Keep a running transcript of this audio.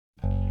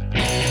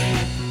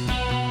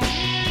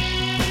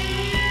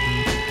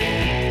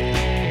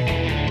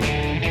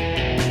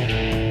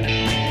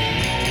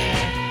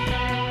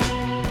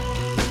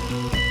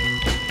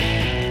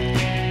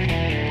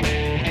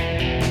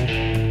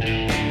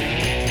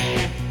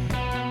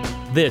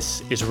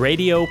This is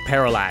Radio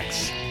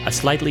Parallax, a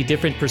slightly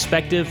different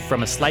perspective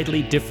from a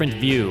slightly different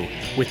view,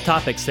 with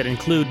topics that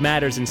include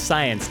matters in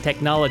science,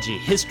 technology,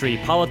 history,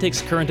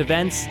 politics, current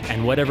events,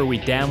 and whatever we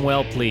damn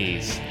well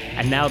please.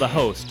 And now the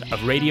host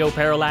of Radio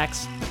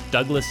Parallax,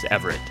 Douglas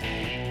Everett.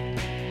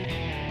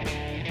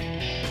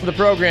 The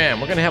program,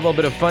 we're going to have a little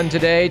bit of fun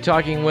today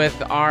talking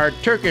with our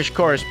Turkish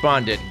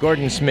correspondent,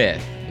 Gordon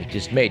Smith. We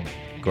just made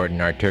Gordon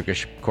our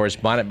Turkish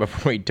correspondent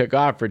before he took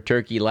off for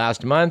Turkey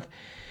last month.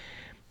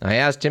 I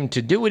asked him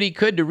to do what he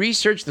could to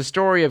research the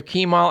story of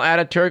Kemal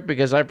Ataturk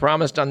because I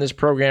promised on this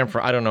program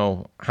for I don't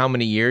know how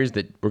many years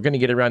that we're going to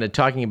get around to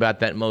talking about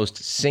that most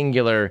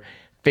singular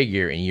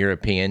figure in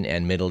European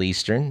and Middle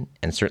Eastern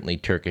and certainly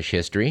Turkish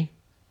history.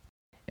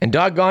 And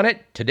doggone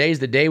it, today's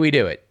the day we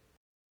do it.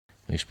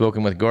 We've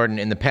spoken with Gordon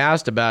in the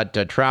past about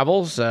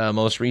travels.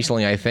 Most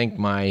recently, I think,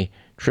 my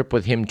trip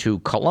with him to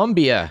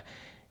Colombia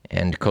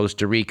and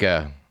Costa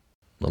Rica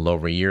a little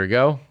over a year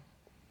ago.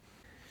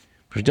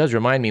 Which does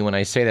remind me when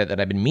I say that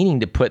I've been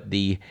meaning to put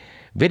the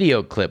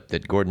video clip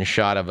that Gordon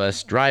shot of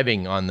us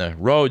driving on the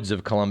roads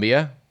of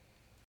Colombia.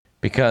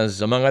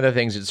 Because, among other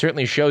things, it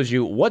certainly shows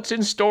you what's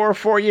in store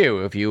for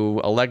you if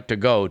you elect to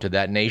go to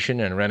that nation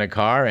and rent a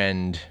car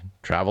and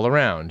travel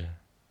around.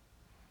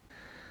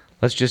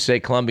 Let's just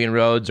say Colombian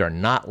roads are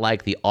not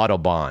like the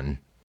Autobahn.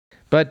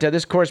 But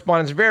this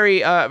correspondent's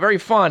very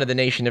fond of the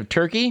nation of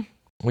Turkey,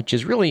 which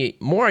is really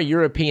more a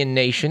European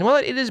nation. Well,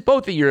 it is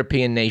both a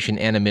European nation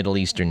and a Middle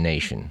Eastern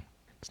nation.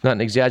 It's not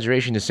an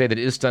exaggeration to say that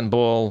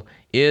Istanbul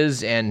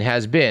is and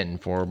has been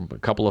for a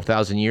couple of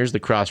thousand years the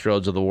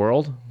crossroads of the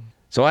world.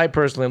 So I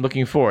personally am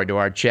looking forward to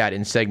our chat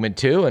in segment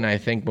 2, and I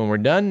think when we're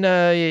done,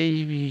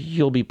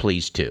 you'll be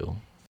pleased too.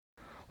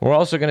 We're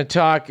also going to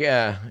talk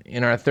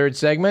in our third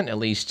segment, at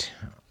least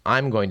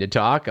I'm going to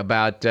talk,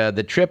 about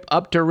the trip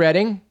up to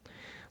Reading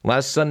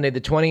last Sunday the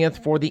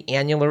 20th for the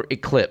annular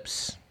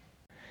eclipse.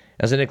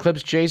 As an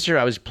eclipse chaser,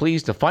 I was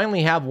pleased to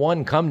finally have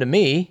one come to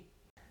me,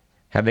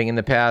 having in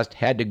the past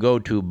had to go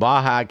to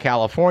Baja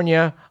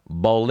California,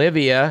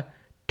 Bolivia,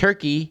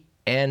 Turkey,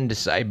 and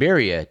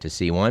Siberia to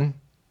see one.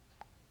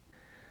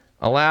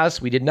 Alas,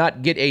 we did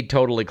not get a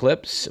total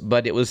eclipse,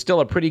 but it was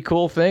still a pretty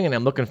cool thing, and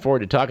I'm looking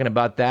forward to talking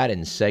about that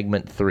in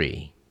segment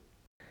 3.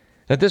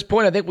 At this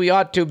point, I think we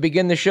ought to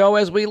begin the show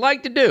as we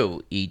like to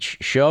do each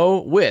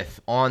show with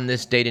On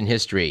This Date in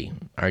History.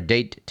 Our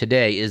date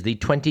today is the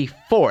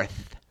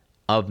 24th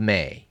of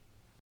May.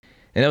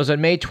 And it was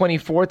on May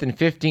 24th in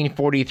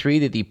 1543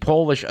 that the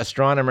Polish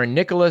astronomer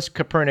Nicholas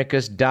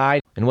Copernicus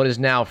died in what is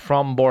now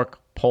Frombork,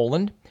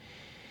 Poland.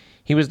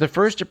 He was the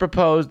first to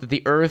propose that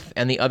the Earth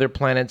and the other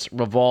planets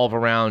revolve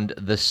around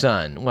the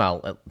sun.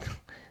 Well,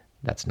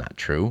 that's not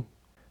true.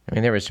 I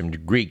mean, there were some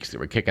Greeks that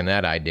were kicking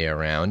that idea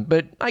around,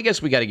 but I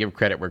guess we got to give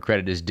credit where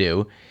credit is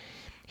due.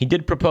 He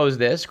did propose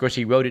this. Of course,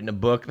 he wrote it in a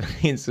book that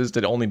he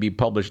insisted only be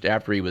published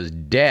after he was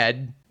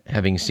dead,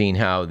 having seen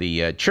how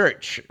the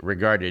church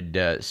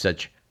regarded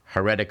such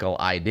heretical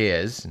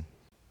ideas.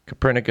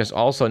 Copernicus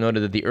also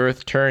noted that the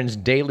Earth turns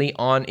daily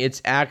on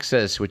its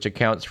axis, which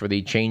accounts for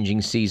the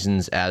changing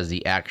seasons as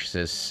the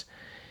axis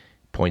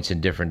points in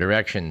different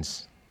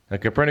directions. Now,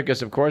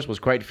 Copernicus, of course, was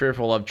quite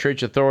fearful of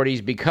church authorities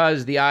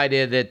because the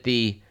idea that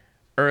the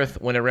Earth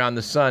went around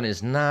the sun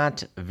is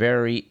not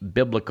very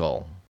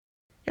biblical.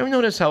 You ever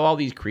notice how all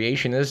these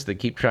creationists that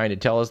keep trying to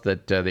tell us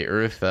that the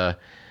Earth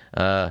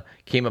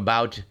came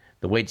about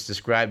the way it's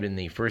described in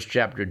the first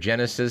chapter of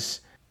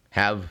Genesis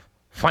have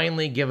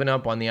finally given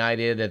up on the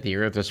idea that the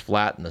Earth is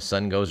flat and the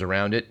sun goes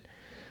around it?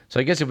 So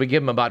I guess if we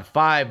give them about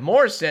 5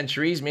 more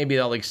centuries, maybe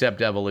they'll accept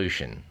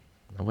evolution.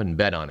 I wouldn't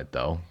bet on it,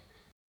 though.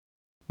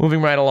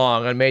 Moving right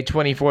along, on May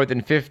 24th in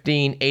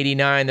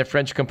 1589, the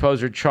French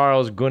composer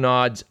Charles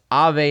Gounod's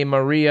Ave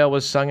Maria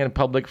was sung in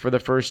public for the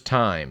first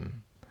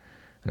time.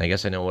 And I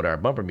guess I know what our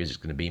bumper music is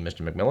going to be,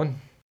 Mr. McMillan.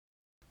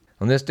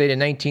 On this date in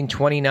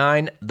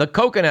 1929, The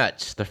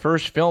Coconuts, the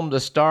first film to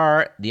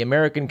star the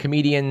American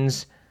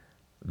comedians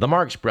The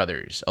Marx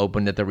Brothers,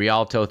 opened at the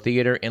Rialto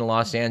Theater in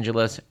Los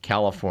Angeles,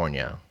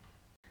 California.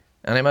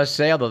 And I must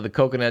say, although The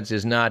Coconuts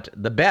is not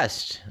the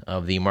best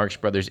of the Marx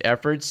Brothers'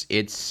 efforts,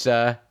 it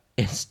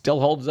still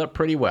holds up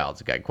pretty well.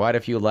 It's got quite a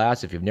few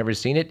laughs. If you've never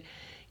seen it,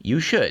 you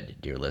should,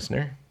 dear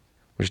listener.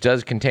 Which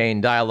does contain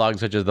dialogue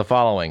such as the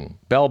following.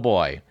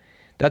 Bellboy: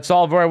 "That's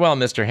all very well,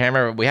 Mr.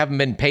 Hammer. We haven't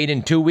been paid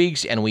in 2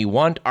 weeks, and we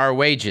want our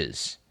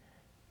wages."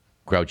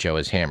 Groucho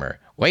as Hammer: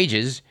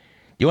 "Wages?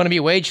 Do you want to be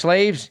wage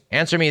slaves?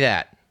 Answer me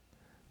that."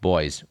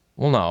 Boys: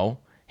 "Well, no."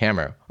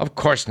 Hammer: "Of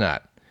course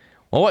not."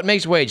 "Well, what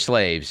makes wage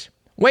slaves?"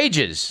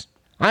 "Wages.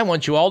 I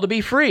want you all to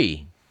be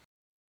free."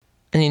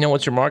 And you know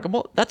what's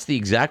remarkable? That's the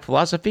exact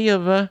philosophy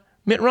of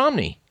Mitt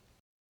Romney.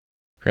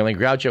 Apparently,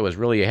 Groucho was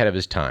really ahead of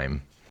his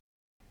time.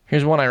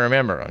 Here's one I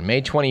remember. On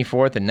May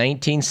 24th in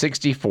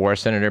 1964,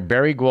 Senator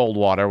Barry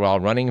Goldwater, while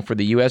running for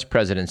the U.S.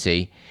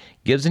 presidency,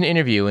 gives an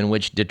interview in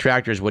which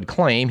detractors would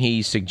claim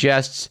he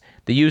suggests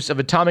the use of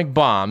atomic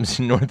bombs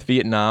in North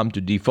Vietnam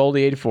to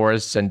defoliate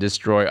forests and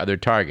destroy other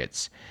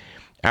targets.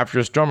 After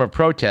a storm of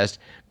protest,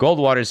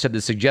 Goldwater said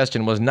the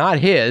suggestion was not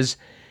his,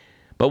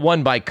 but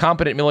one by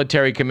competent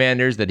military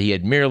commanders that he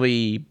had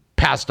merely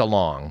passed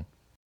along.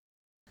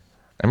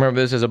 I remember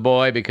this as a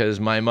boy because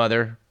my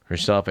mother,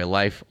 herself a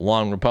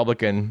lifelong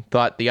Republican,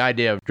 thought the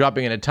idea of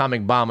dropping an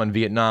atomic bomb on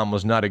Vietnam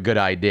was not a good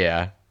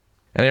idea.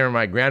 And I remember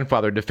my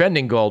grandfather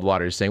defending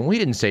Goldwater, saying, we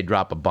didn't say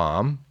drop a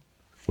bomb,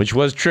 which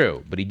was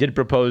true, but he did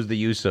propose the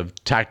use of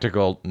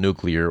tactical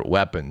nuclear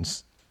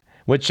weapons,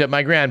 which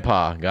my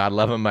grandpa, God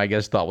love him, I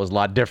guess thought was a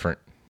lot different.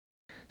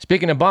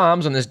 Speaking of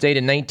bombs, on this date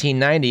in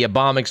 1990, a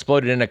bomb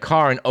exploded in a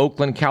car in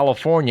Oakland,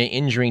 California,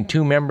 injuring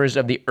 2 members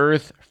of the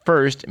Earth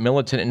First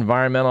militant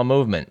environmental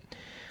movement.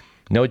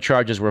 No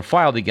charges were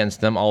filed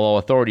against them, although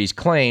authorities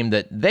claimed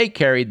that they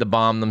carried the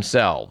bomb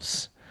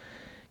themselves.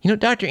 You know,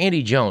 Dr.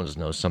 Andy Jones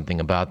knows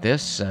something about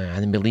this.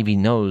 I believe he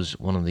knows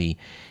one of the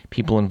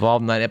people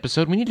involved in that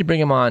episode. We need to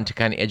bring him on to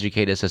kind of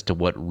educate us as to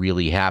what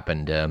really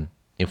happened,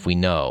 if we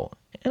know.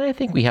 And I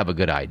think we have a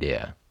good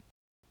idea.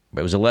 But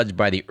it was alleged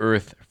by the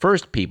Earth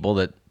First people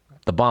that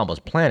the bomb was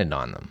planted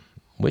on them,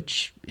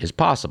 which is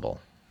possible.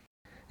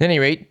 At any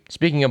rate,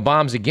 speaking of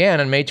bombs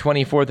again, on May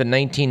 24th of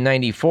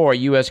 1994, a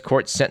U.S.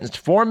 court sentenced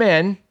 4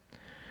 men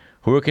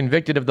who were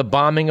convicted of the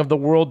bombing of the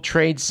World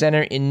Trade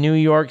Center in New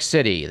York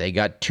City. They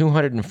got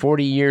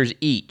 240 years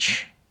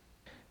each.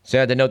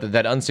 Sad to note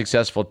that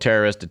unsuccessful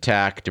terrorist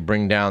attack to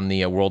bring down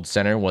the World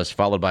Center was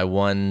followed by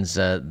ones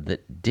that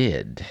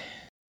did.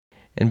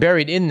 And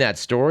buried in that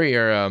story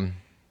are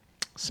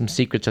some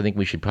secrets I think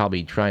we should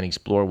probably try and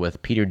explore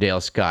with Peter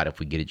Dale Scott if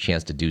we get a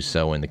chance to do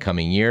so in the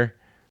coming year.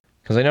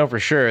 Because I know for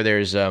sure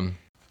there's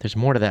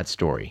more to that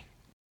story.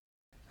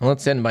 Well,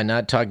 let's end by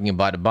not talking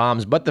about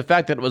bombs, but the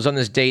fact that it was on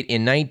this date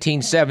in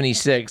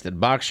 1976 that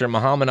boxer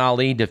Muhammad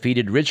Ali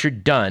defeated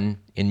Richard Dunn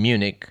in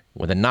Munich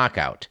with a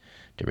knockout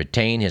to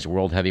retain his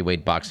world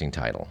heavyweight boxing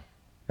title.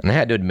 And I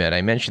had to admit,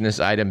 I mentioned this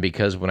item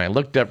because when I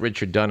looked up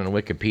Richard Dunn on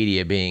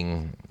Wikipedia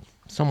being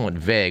somewhat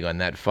vague on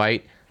that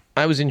fight,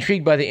 I was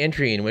intrigued by the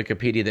entry in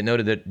Wikipedia that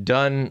noted that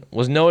Dunn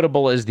was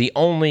notable as the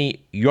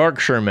only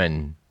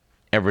Yorkshireman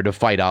ever to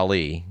fight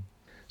Ali.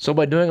 So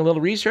by doing a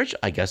little research,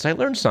 I guess I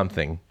learned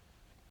something.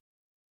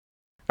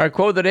 Our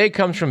quote of the day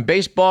comes from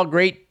baseball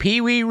great Pee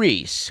Wee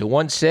Reese, who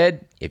once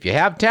said, if you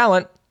have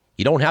talent,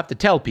 you don't have to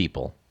tell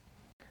people.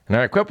 And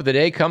our quip of the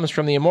day comes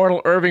from the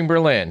immortal Irving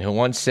Berlin, who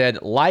once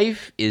said,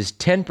 life is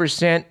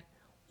 10%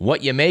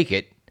 what you make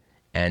it,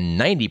 and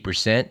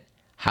 90%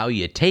 how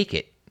you take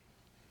it.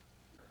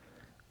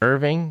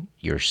 Irving,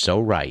 you're so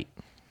right.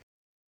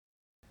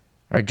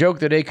 Our joke of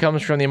the day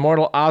comes from the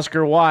immortal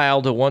Oscar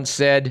Wilde, who once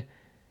said,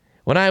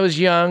 when I was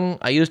young,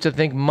 I used to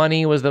think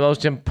money was the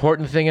most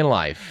important thing in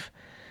life.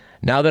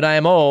 Now that I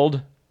am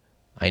old,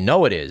 I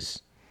know it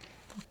is.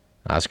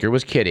 Oscar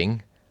was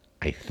kidding,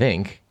 I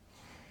think.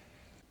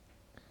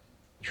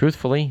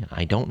 Truthfully,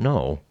 I don't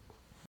know.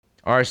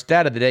 Our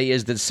stat of the day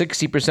is that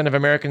 60% of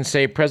Americans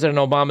say President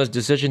Obama's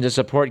decision to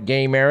support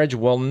gay marriage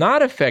will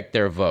not affect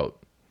their vote.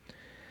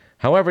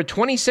 However,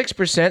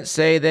 26%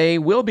 say they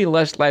will be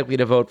less likely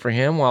to vote for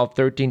him, while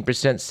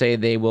 13% say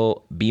they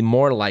will be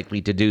more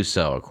likely to do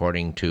so,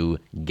 according to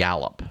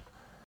Gallup.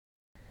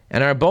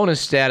 And our bonus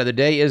stat of the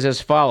day is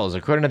as follows.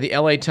 According to the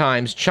LA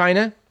Times,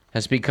 China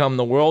has become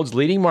the world's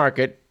leading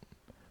market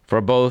for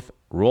both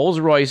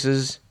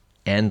Rolls-Royces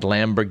and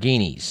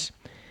Lamborghinis.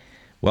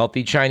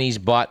 Wealthy Chinese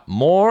bought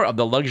more of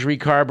the luxury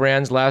car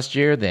brands last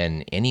year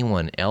than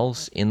anyone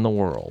else in the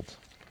world.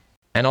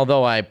 And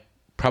although I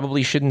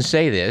probably shouldn't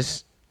say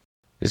this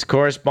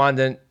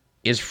correspondent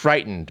is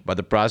frightened by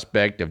the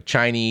prospect of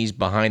Chinese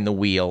behind the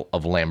wheel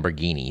of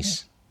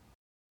Lamborghinis.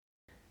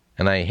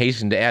 And I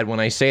hasten to add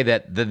when I say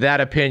that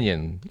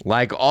opinion,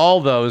 like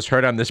all those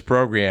heard on this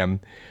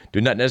program,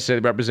 do not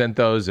necessarily represent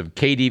those of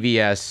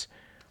KDVS,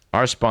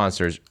 our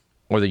sponsors,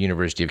 or the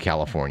University of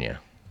California.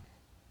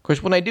 Of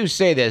course, when I do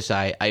say this,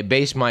 I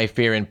base my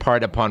fear in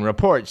part upon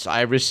reports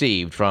I've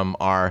received from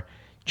our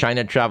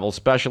China travel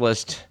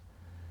specialist,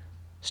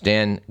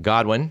 Stan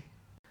Godwin,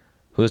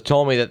 who has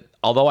told me that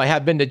although I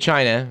have been to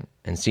China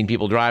and seen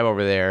people drive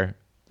over there,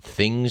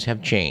 things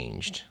have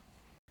changed.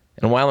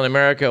 And while in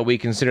America we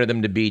consider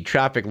them to be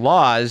traffic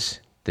laws,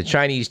 the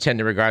Chinese tend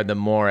to regard them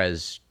more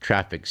as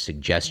traffic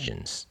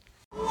suggestions.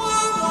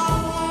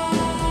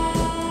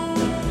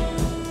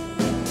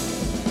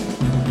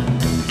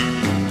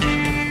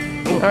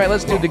 All right,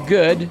 let's do the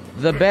good,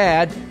 the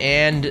bad,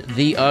 and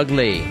the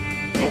ugly.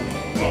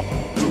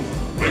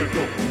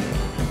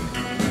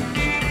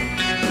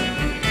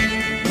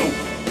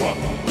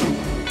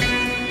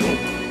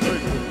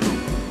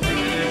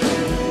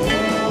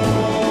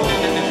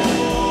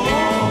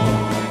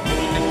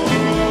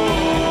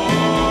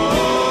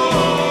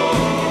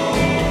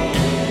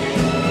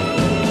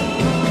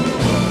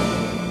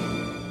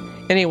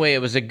 Anyway,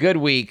 it was a good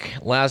week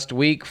last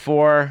week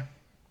for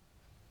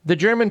the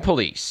German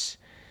police,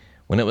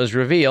 when it was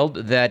revealed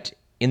that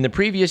in the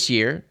previous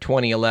year,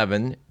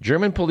 2011,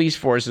 German police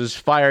forces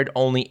fired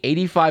only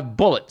 85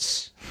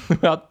 bullets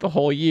throughout the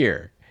whole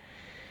year.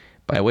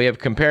 By way of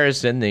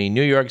comparison, the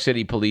New York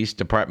City Police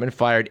Department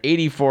fired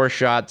 84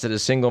 shots at a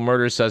single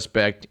murder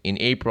suspect in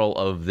April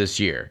of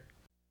this year.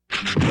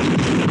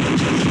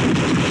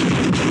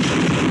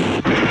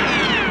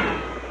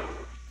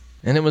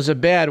 And it was a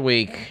bad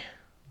week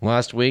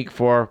last week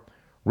for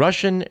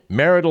Russian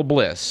marital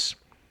bliss,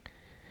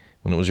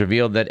 when it was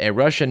revealed that a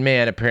Russian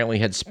man apparently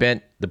had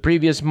spent the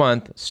previous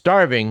month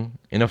starving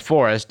in a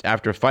forest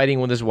after fighting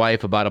with his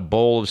wife about a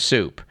bowl of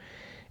soup.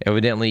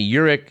 Evidently,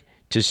 Yurik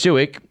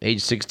Tsuik,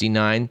 age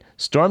 69,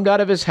 stormed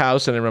out of his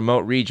house in a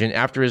remote region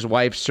after his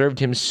wife served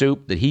him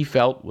soup that he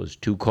felt was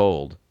too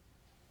cold.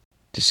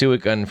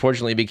 Tsuik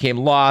unfortunately became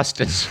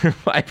lost and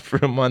survived for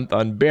a month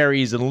on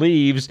berries and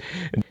leaves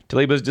until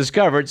he was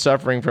discovered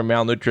suffering from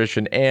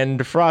malnutrition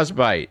and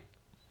frostbite.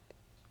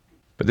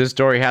 But this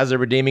story has a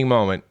redeeming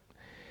moment.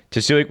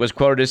 Tsuik was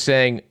quoted as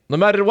saying, "No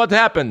matter what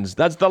happens,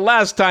 that's the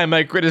last time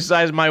I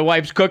criticize my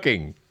wife's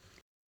cooking."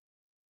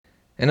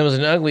 And it was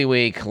an ugly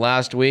week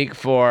last week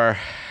for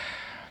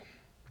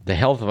the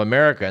health of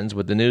Americans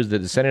with the news that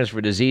the Centers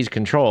for Disease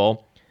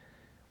Control,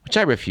 which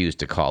I refuse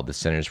to call the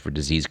Centers for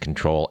Disease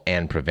Control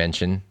and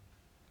Prevention.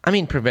 I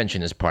mean,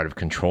 prevention is part of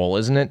control,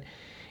 isn't it?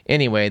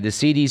 Anyway, the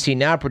CDC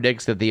now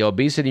predicts that the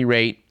obesity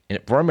rate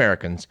for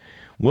Americans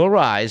will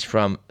rise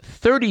from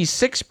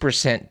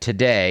 36%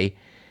 today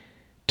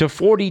to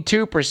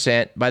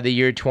 42% by the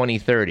year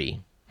 2030.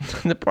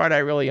 The part I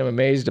really am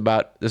amazed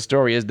about the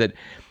story is that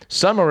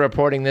some are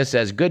reporting this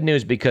as good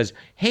news because,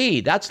 hey,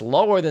 that's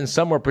lower than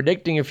some were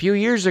predicting a few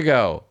years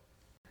ago.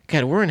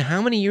 God, we're in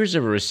how many years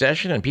of a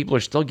recession and people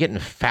are still getting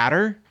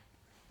fatter?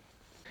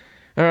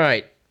 All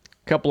right,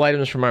 a couple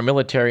items from our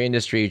military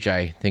industry, which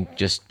I think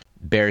just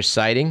bears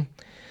citing.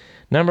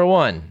 Number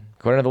one,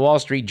 according to the Wall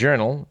Street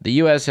Journal, the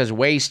U.S. has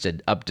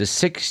wasted up to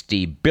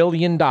 $60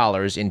 billion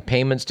in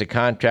payments to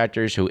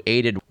contractors who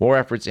aided war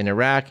efforts in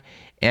Iraq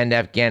and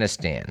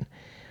Afghanistan.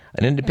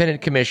 An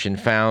independent commission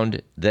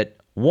found that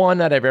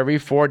 $1 out of every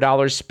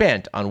 $4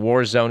 spent on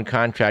war zone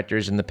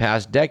contractors in the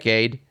past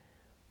decade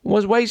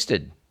was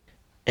wasted.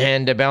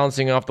 And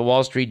balancing off the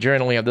Wall Street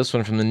Journal, we have this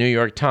one from the New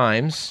York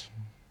Times.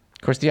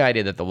 Of course, the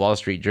idea that the Wall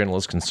Street Journal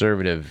is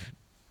conservative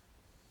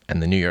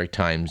and the New York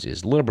Times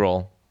is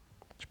liberal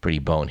is pretty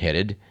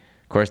boneheaded.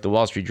 Of course, the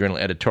Wall Street Journal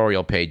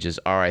editorial pages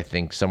are, I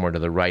think, somewhere to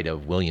the right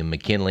of William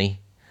McKinley.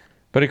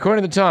 But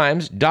according to the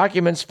Times,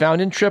 documents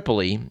found in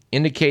Tripoli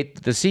indicate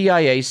that the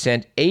CIA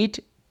sent 8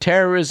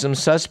 terrorism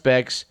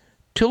suspects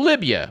to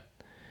Libya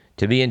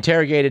to be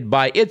interrogated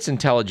by its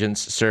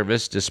intelligence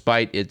service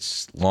despite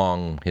its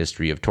long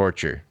history of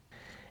torture.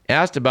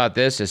 Asked about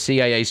this, a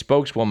CIA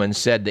spokeswoman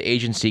said the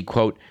agency,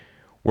 quote,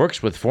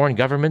 works with foreign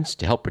governments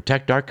to help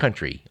protect our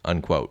country,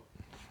 unquote.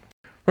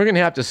 We're going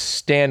to have to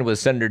stand with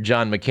Senator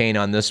John McCain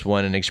on this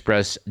one and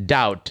express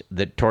doubt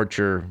that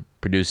torture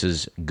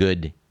produces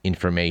good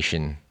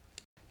information.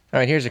 All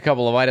right, here's a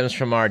couple of items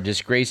from our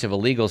disgrace of a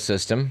legal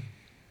system.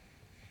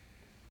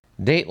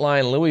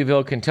 Dateline,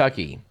 Louisville,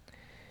 Kentucky.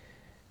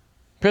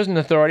 Prison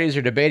authorities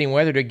are debating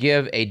whether to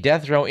give a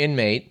death row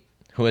inmate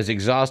who has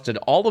exhausted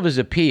all of his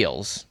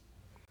appeals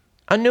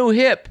a new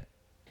hip.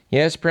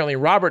 Yes, apparently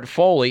Robert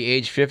Foley,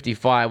 age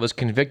 55, was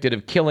convicted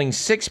of killing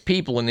 6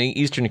 people in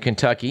eastern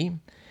Kentucky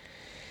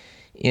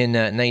in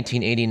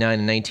 1989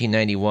 and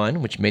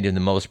 1991, which made him the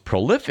most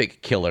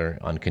prolific killer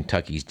on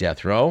Kentucky's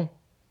death row.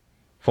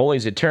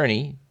 Foley's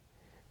attorney,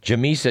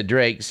 Jamisa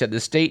Drake, said the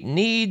state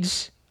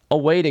needs a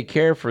way to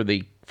care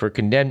for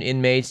condemned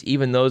inmates,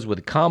 even those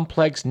with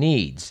complex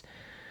needs.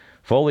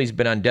 Foley's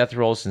been on death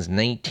row since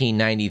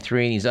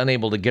 1993, and he's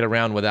unable to get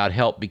around without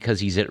help because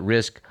he's at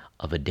risk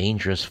of a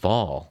dangerous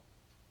fall.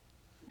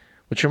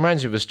 Which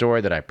reminds me of a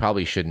story that I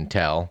probably shouldn't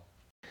tell.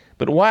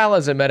 But while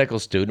as a medical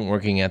student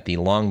working at the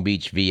Long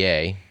Beach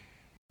VA,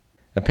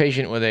 a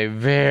patient with a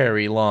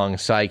very long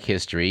psych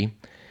history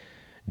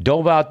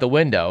dove out the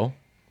window,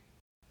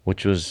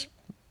 which was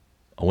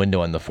a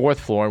window on the 4th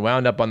floor, and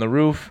wound up on the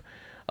roof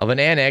of an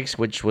annex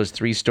which was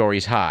 3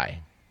 stories high.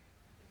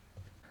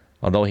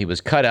 Although he was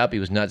cut up, he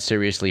was not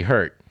seriously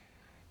hurt.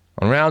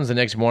 On rounds the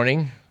next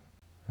morning,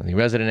 the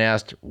resident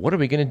asked, "What are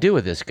we going to do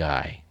with this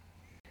guy?"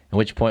 At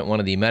which point one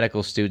of the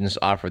medical students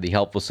offered the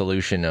helpful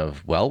solution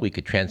of, well, we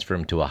could transfer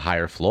him to a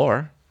higher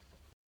floor.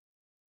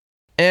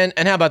 And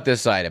how about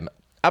this item?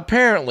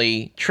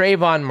 Apparently,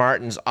 Trayvon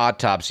Martin's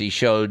autopsy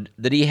showed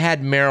that he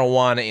had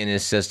marijuana in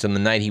his system the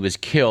night he was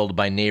killed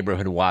by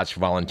Neighborhood Watch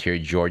volunteer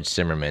George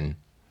Zimmerman.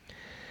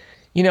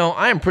 You know,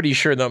 I am pretty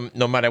sure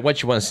no matter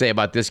what you want to say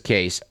about this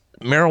case,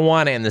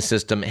 marijuana in the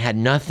system had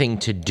nothing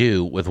to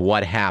do with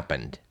what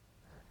happened.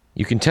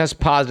 You can test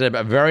positive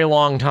a very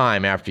long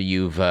time after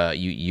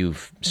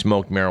you've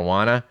smoked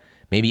marijuana.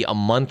 Maybe a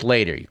month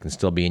later, you can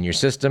still be in your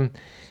system.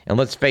 And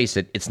let's face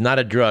it, it's not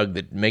a drug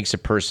that makes a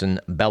person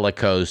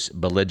bellicose,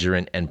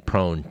 belligerent, and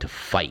prone to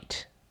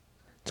fight.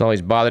 It's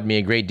always bothered me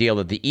a great deal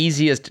that the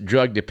easiest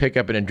drug to pick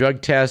up in a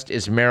drug test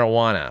is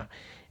marijuana.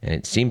 And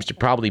it seems to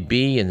probably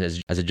be, and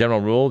as a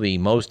general rule, the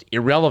most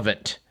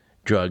irrelevant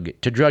drug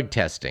to drug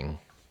testing.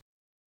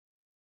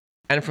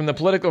 And from the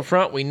political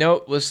front, we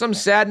note with some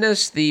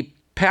sadness the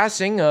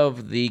passing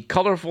of the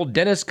colorful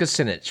Dennis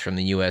Kucinich from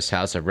the U.S.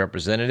 House of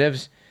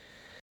Representatives.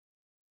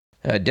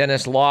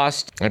 Dennis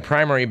lost a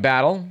primary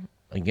battle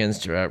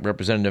against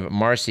Representative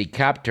Marcy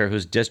Kaptur,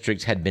 whose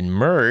districts had been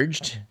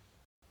merged.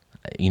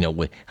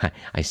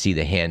 I see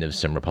the hand of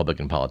some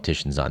Republican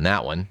politicians on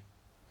that one.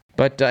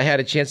 But I had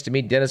a chance to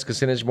meet Dennis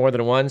Kucinich more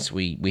than once.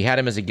 We had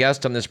him as a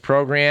guest on this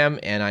program,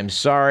 and I'm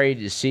sorry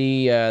to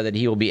see that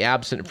he will be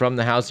absent from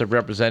the House of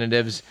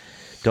Representatives.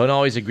 Don't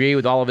always agree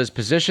with all of his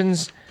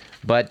positions,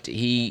 but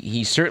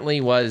he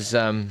certainly was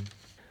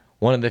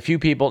one of the few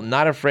people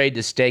not afraid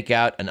to stake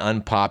out an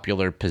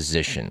unpopular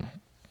position.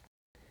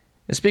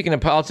 And speaking of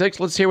politics,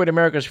 let's hear what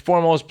America's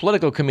foremost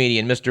political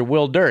comedian, Mr.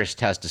 Will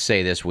Durst, has to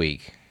say this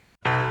week.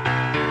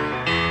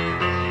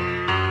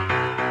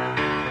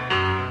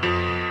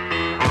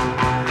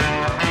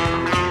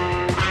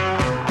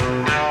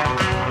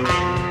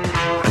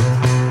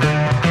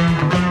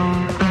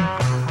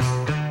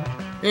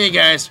 Hey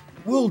guys,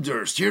 Will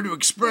Durst here to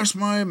express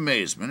my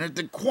amazement at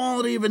the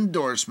quality of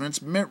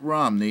endorsements Mitt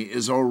Romney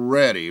is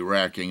already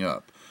racking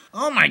up.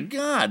 Oh my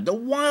God, the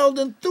wild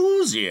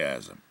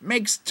enthusiasm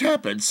makes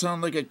tepid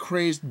sound like a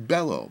crazed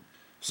bellow.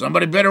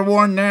 Somebody better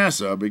warn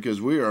NASA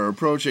because we are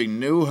approaching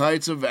new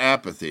heights of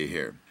apathy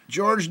here.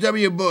 George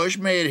W. Bush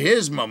made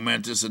his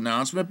momentous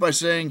announcement by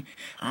saying,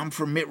 "I'm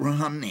for Mitt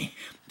Romney,"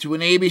 to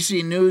an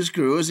ABC News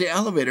crew as the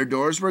elevator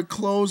doors were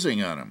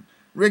closing on him.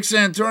 Rick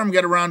Santorum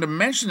got around to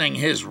mentioning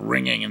his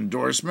ringing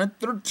endorsement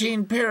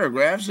 13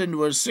 paragraphs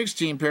into a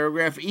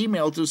 16-paragraph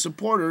email to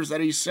supporters that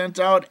he sent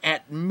out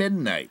at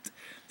midnight.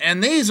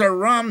 And these are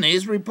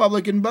Romney's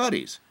Republican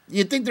buddies.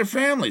 You'd think their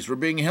families were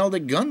being held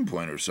at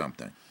gunpoint or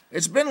something.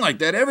 It's been like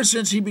that ever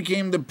since he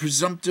became the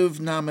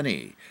presumptive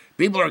nominee.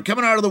 People are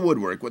coming out of the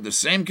woodwork with the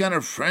same kind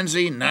of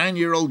frenzy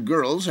 9-year-old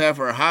girls have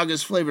for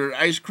Haagen-flavored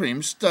ice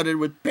cream studded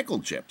with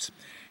pickle chips.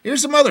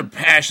 Here's some other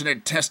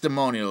passionate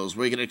testimonials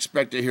we can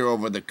expect to hear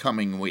over the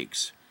coming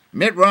weeks.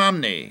 Mitt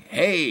Romney.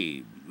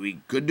 Hey, we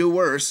could do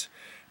worse.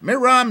 Mitt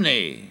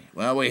Romney.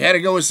 Well, we had to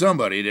go with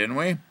somebody, didn't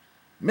we?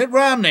 Mitt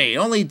Romney.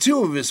 Only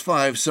 2 of his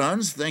 5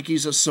 sons think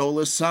he's a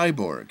soulless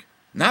cyborg.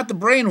 Not the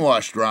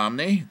brainwashed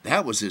Romney.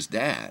 That was his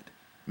dad.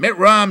 Mitt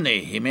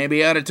Romney. He may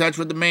be out of touch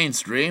with the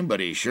mainstream, but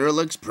he sure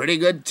looks pretty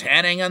good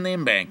tanning on the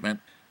embankment.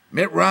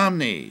 Mitt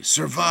Romney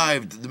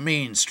survived the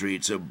mean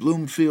streets of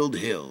Bloomfield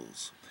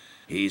Hills.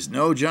 He's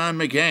no John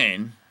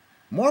McCain.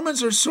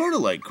 Mormons are sort of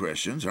like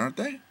Christians, aren't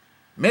they?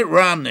 Mitt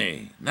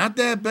Romney, not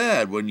that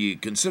bad when you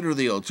consider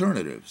the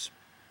alternatives.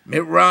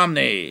 Mitt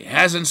Romney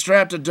hasn't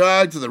strapped a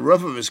dog to the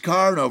roof of his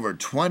car in over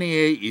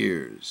 28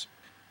 years.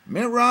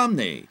 Mitt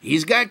Romney,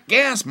 he's got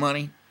gas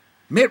money.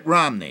 Mitt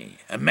Romney,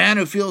 a man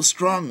who feels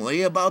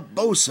strongly about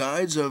both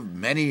sides of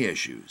many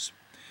issues.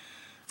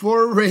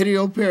 For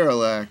Radio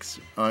Parallax,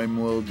 I'm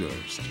Will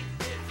Durst.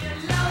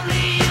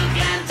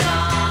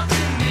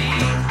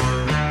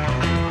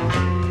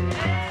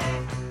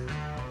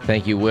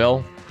 Thank you,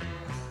 Will.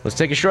 Let's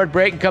take a short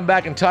break and come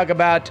back and talk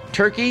about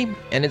Turkey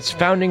and its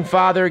founding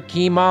father,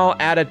 Kemal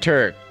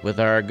Ataturk, with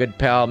our good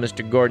pal,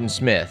 Mr. Gordon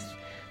Smith.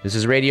 This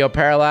is Radio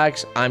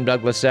Parallax. I'm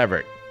Douglas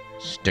Everett.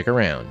 Stick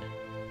around.